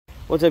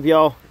What's up,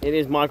 y'all? It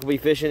is Michael B.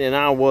 Fishing, and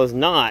I was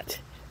not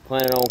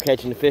planning on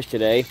catching the fish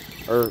today,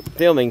 or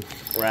filming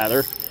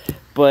rather,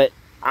 but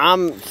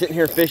I'm sitting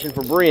here fishing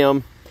for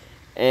brim,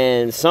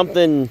 and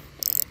something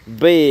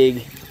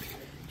big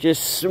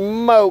just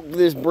smoked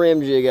this brim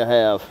jig I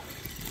have.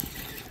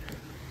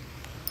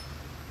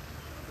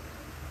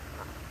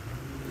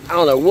 I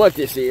don't know what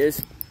this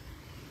is.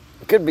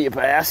 It could be a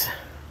bass,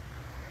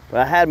 but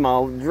I had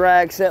my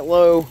drag set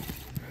low,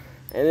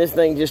 and this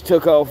thing just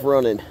took off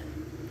running.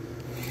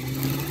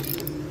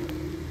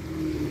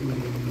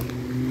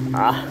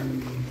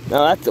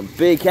 No, that's a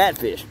big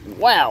catfish.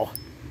 Wow,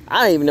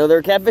 I didn't even know there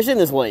were catfish in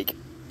this lake.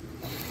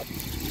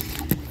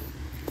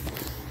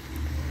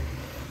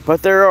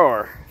 But there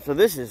are, so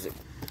this is a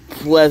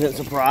pleasant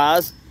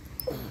surprise.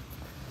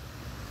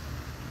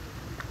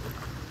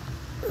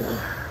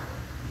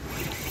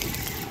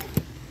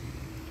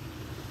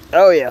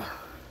 Oh yeah,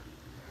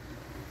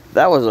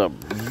 that was a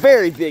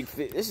very big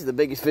fish. This is the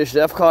biggest fish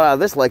that I've caught out of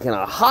this lake in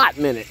a hot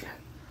minute.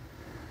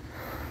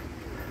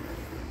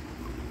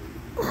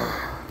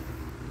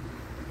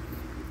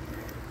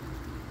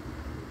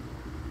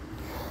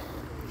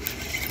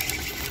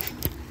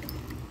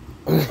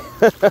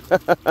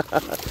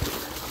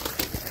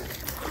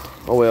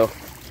 Oh well,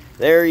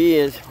 there he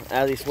is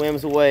as he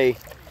swims away.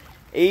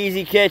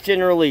 Easy catch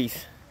and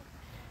release.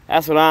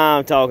 That's what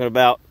I'm talking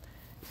about.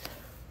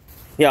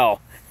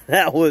 Y'all,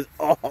 that was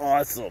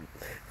awesome.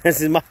 This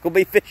is Michael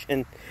B.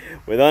 Fishing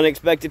with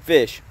unexpected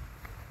fish.